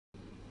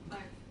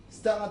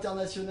star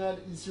international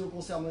ici au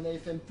concert Monnaie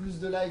FM, plus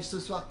de live ce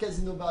soir,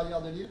 Casino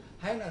Barrière de Lille.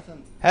 Hi Nathan.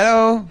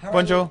 Hello,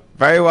 bonjour.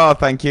 Very well,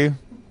 thank you.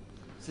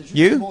 C'est juste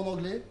You? mes mots en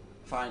anglais.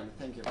 Fine,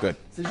 thank you. Good.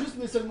 C'est juste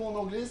mes seuls mots en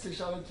anglais, c'est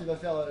Charlotte qui va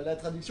faire la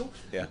traduction.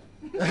 Yeah.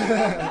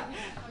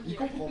 Il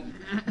comprend.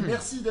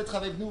 Merci d'être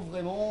avec nous,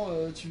 vraiment.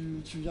 Tu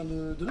viens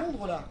de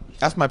Londres là.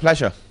 That's my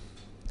pleasure.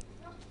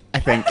 I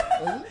think.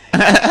 Vas-y.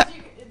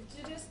 Did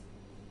you just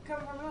come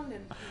from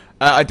London?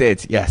 I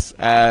did, yes.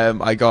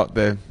 I got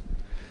the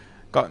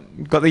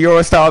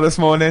Eurostar this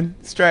morning,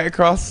 straight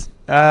across,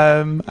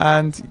 and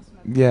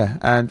yeah,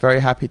 and very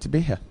happy to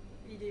be here.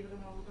 Il est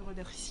vraiment heureux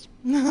d'être ici.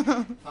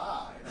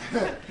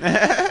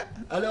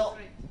 Alors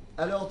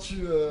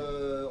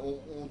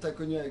on t'a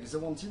connu avec The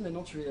Wanted,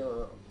 maintenant tu es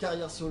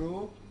carrière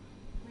solo.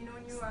 We know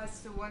you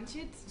as The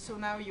Wanted, so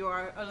now you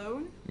are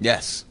alone.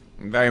 Yes,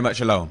 very much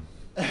alone.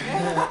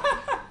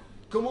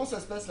 Comment ça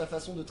se passe la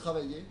façon de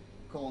travailler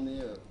quand on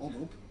est en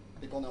groupe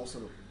et quand on est en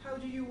solo? How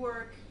do you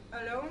work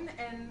alone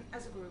and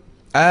as a group?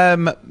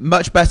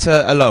 Much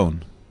better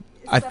alone,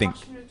 I Ça think.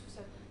 marche mieux tout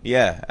seul.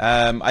 Yeah,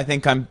 I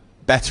think I'm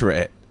better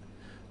at it.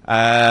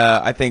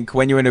 I think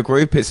when you're in a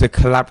group, it's a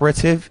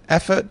collaborative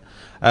effort.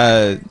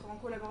 Être en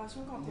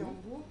collaboration quand t'es en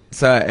groupe.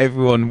 So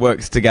everyone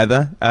works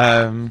together.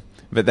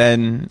 But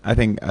then I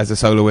think as a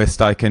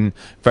soloist, I can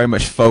very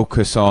much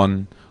focus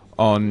on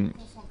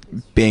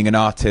being an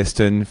artist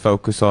and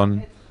focus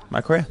on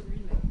my career.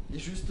 Et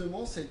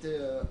justement, c'était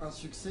un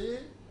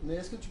succès, mais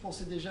est-ce que tu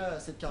pensais déjà à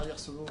cette carrière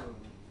solo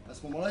à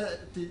ce moment-là,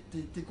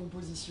 tes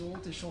compositions,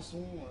 tes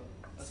chansons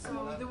à ce So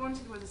moment-là? The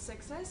Wanted was a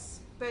success,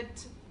 but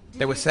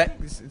They were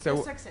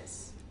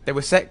success. They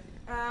were sex.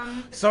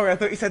 Um, Sorry, I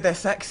thought you said they're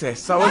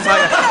sexist. So I was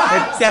like,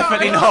 they're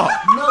definitely not.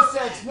 No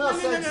sex, no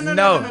sex.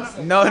 No. just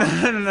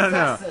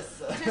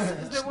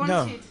The No.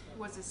 Wanted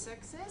was a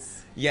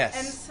success. Yes.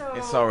 And so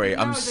Yeah, sorry.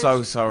 I'm now so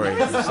that- sorry.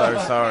 I'm so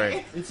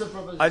sorry. It's a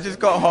proposition. I just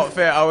got hot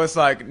fit. I was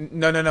like,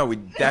 no, we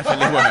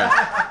definitely weren't.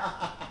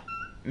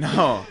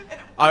 No.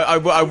 I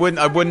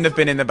wouldn't have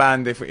been in the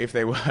band if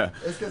they were.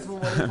 Est-ce qu'à ce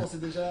moment-là, tu pensais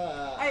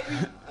déjà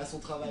à son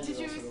travail Did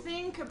you solo?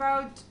 think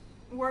about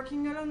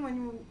working alone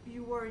when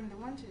you were in The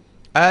Wanted?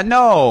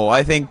 No,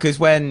 I think because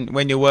when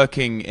you're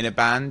working in a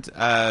band,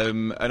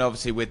 and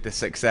obviously with the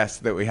success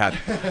that we had,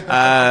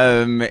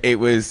 it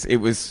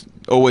was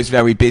always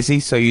very busy,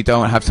 so you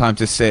don't have time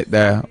to sit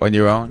there on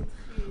your own.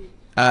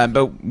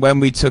 But when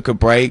we took a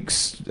break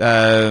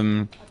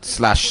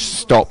slash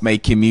stop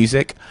making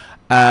music,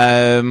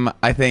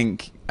 I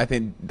think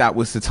that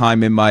was the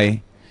time in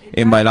my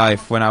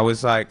life when I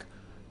was like,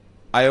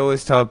 I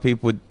always tell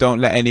people, don't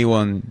let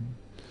anyone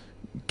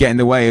get in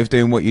the way of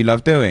doing what you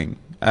love doing.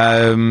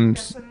 Personne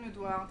ne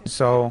doit interférer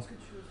so- dans ce que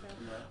tu veux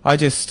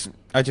faire.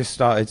 I just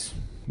started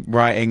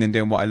writing and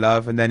doing what I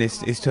love, and then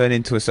it's turned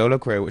into a solo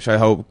career, which I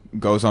hope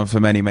goes on for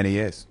many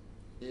years.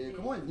 Et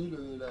comment est venue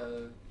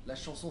la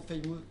chanson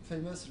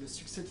Famous, le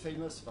succès de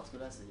Famous? Parce que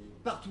là, c'est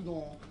partout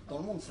dans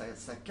le monde,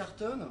 ça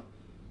cartonne.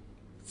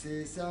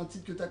 C'est un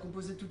titre que tu as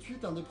composé tout de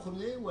suite, un des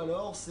premiers, ou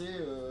alors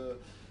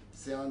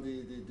c'est un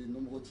des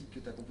nombreux titres que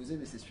tu as composé,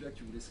 mais c'est celui-là que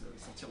tu voulais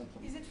sortir en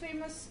premier? Is it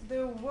famous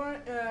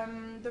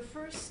the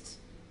first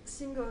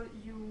single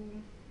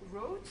you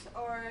wrote,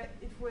 or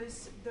it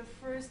was the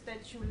first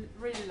that you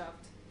really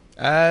loved?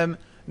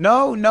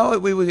 No,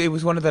 it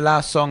was one of the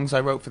last songs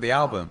I wrote for the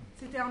album.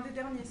 C'était un des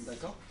derniers.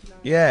 D'accord.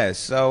 Yeah,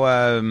 so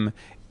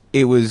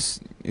it's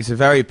a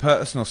very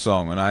personal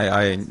song, and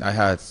I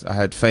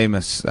had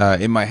Famous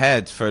in my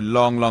head for a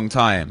long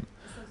time.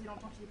 Ça faisait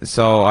longtemps qu'il était-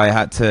 So I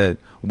had to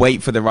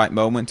wait for the right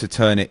moment to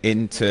turn it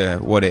into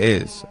what it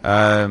is.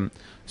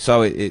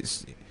 So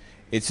it's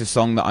a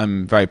song that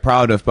I'm very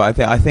proud of, but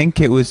I think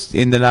it was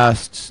in the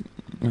last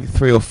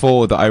 3 or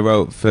 4 that I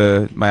wrote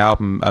for my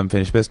album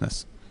Unfinished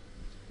Business.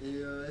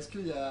 Et est-ce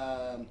qu'il y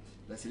a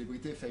la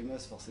célébrité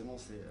Famous, forcément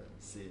c'est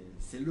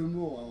le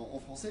mot en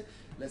français.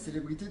 La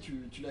célébrité, tu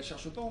la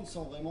cherches pas, on te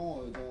sent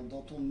vraiment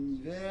dans ton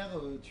univers,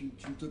 tu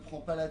ne te prends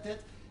pas la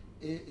tête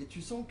et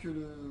tu sens que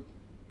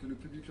le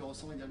public le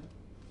ressent également.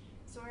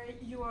 So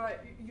you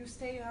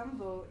stay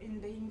humble in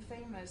being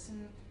famous,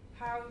 and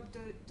how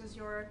does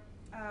your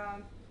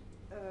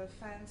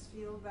fans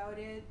feel about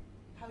it?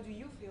 How do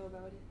you feel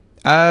about it?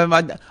 I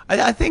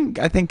think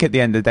at the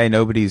end of the day,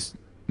 nobody's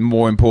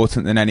more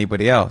important than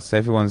anybody else.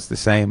 Everyone's the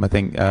same. I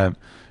think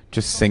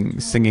just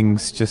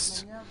singing's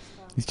just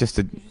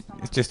a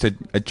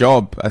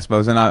job, I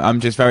suppose, and I'm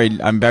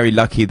very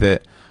lucky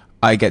that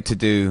I get to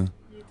do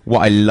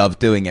what I love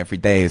doing every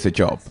day as a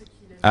job.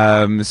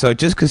 So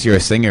just because you're a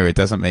singer, it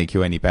doesn't make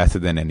you any better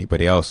than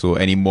anybody else or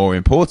any more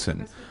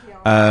important.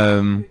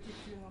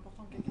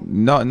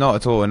 Not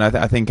at all. And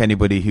I think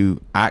anybody who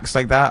acts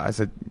like that,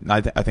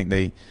 I think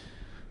they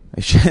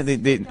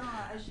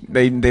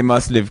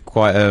must live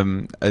quite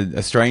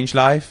a strange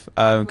life,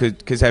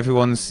 because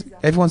everyone's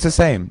the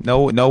same.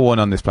 No one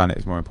on this planet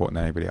is more important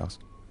than anybody else.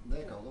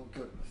 D'accord, donc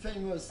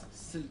Famous,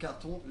 c'est le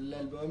carton,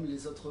 l'album,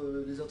 les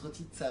autres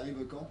titres, ça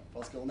arrive quand?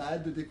 Parce qu'on a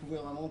hâte de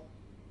découvrir vraiment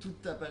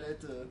toute ta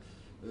palette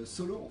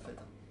solo en fait.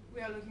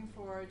 We are looking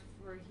forward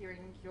for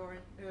hearing your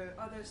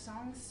other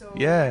songs. So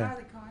Yeah. when are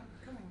they coming?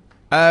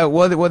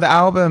 Well, the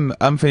album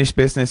Unfinished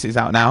Business is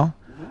out now,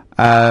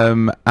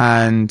 and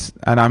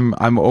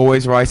I'm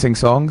always writing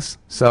songs.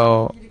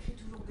 So Il écrit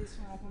toujours des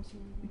sons en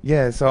continu.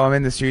 yeah, so I'm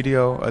in the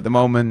studio at the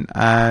moment,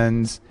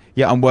 and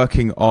yeah, I'm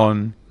working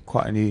on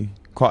quite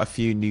a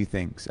few new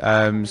things.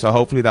 So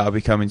hopefully that'll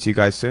be coming to you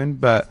guys soon.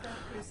 But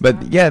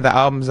yeah, the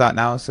album's out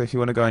now. So if you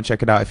want to go and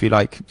check it out, if you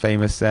like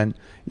Famous, then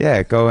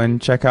yeah, go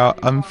and check out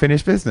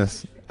Unfinished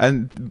Business.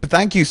 And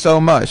thank you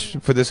so much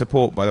for the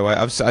support, by the way.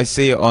 I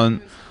see it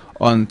on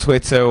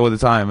Twitter all the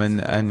time,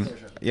 and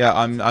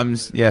yeah,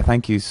 yeah,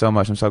 thank you so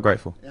much. I'm so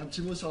grateful. Et un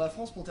petit mot sur la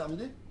France pour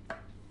terminer.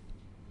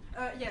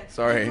 Yeah.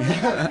 Sorry.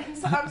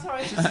 So, I'm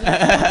sorry. Just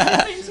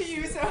listening to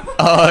you. So.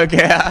 Oh,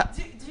 okay.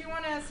 Do you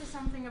want to say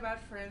something about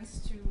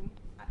France to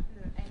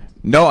end?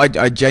 No,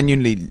 I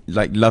genuinely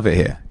love it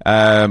here.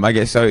 I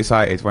get so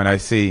excited when I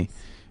see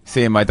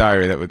in my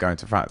diary that we're going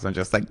to France. I'm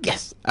just like,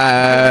 yes.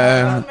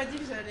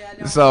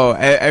 So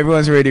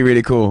everyone's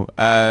really cool.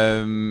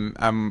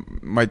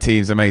 My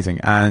team's amazing,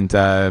 and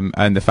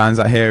the fans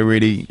out here are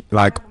really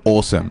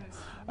awesome.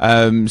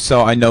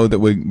 So I know that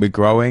we're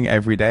growing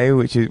every day,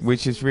 which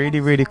is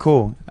really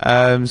cool.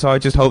 So I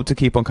just hope to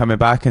keep on coming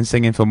back and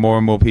singing for more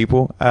and more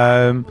people,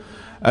 and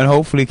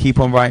hopefully keep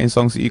on writing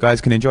songs that you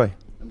guys can enjoy.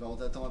 On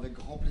t'attend avec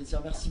grand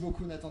plaisir. Merci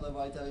beaucoup Nathan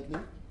d'avoir été avec nous.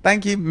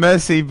 Thank you,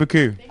 merci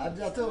beaucoup. À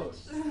bientôt.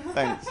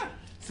 Thanks.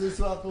 Ce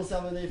soir,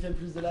 concert Money FM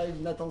Plus de live,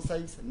 Nathan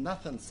Sykes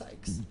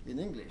in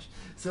English,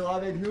 sera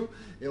avec nous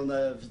et on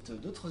invite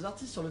d'autres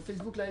artistes sur le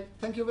Facebook Live.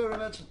 Thank you very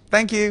much.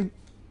 Thank you.